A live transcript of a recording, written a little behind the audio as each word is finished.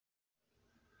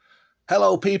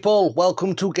Hello people,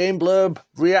 welcome to Game Blurb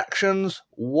Reactions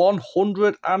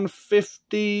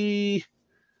 158.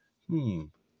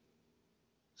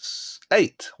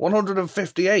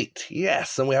 158,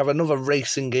 yes, and we have another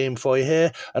racing game for you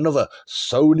here, another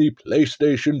Sony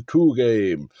PlayStation 2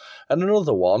 game, and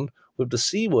another one with the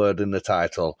C word in the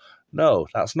title. No,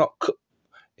 that's not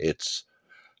it's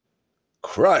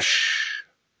Crash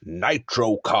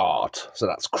Nitro Kart. So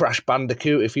that's Crash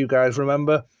Bandicoot, if you guys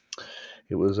remember.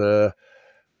 It was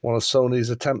one of Sony's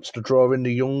attempts to draw in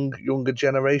the younger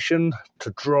generation,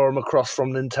 to draw them across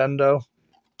from Nintendo.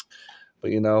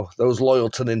 But, you know, those loyal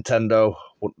to Nintendo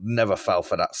never fell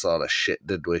for that sort of shit,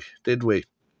 did we?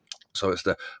 So it's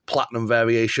the Platinum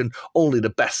variation. Only the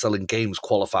best-selling games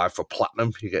qualify for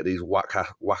Platinum. You get these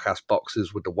whack-ass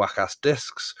boxes with the whack-ass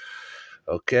discs.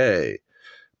 Okay.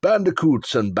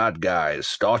 Bandicoots and bad guys,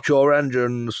 start your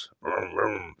engines.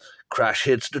 Crash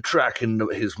hits the track in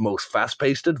his most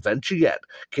fast-paced adventure yet.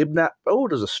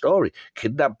 There's a story.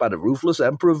 Kidnapped by the ruthless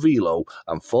Emperor Velo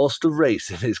and forced to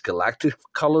race in his galactic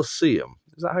Colosseum.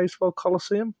 Is that how you spell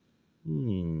Colosseum?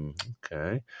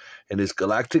 Okay. In his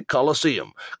galactic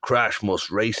Colosseum, Crash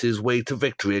must race his way to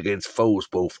victory against foes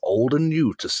both old and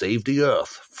new to save the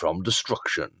Earth from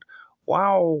destruction.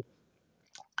 Wow.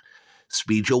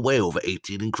 Speed your way over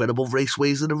 18 incredible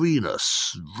raceways and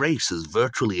arenas. Race as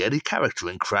virtually any character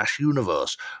in Crash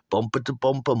Universe.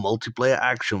 Bumper-to-bumper multiplayer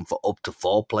action for up to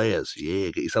 4 players.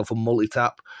 Yeah, get yourself a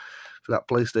multi-tap for that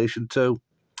PlayStation 2.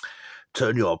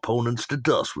 Turn your opponents to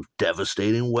dust with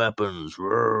devastating weapons.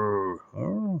 1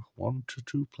 to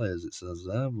 2 players, it says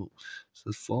there. But it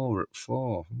says 4 at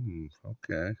 4.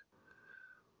 Okay.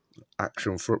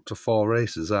 Action for up to 4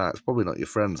 races. It's probably not your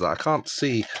friends. I can't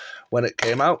see when it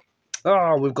came out.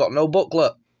 Oh, we've got no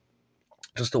booklet.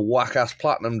 Just a whack-ass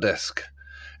Platinum disc.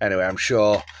 Anyway, I'm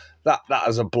sure that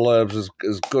as a blurb is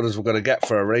as good as we're going to get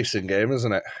for a racing game,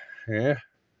 isn't it? Yeah.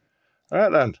 All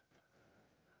right, then.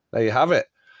 There you have it.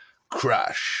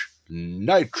 Crash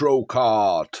Nitro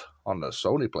Kart on the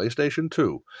Sony PlayStation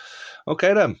 2.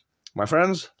 Okay, then. My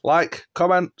friends, like,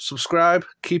 comment, subscribe,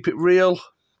 keep it real,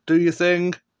 do your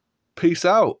thing. Peace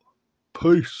out.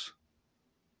 Peace.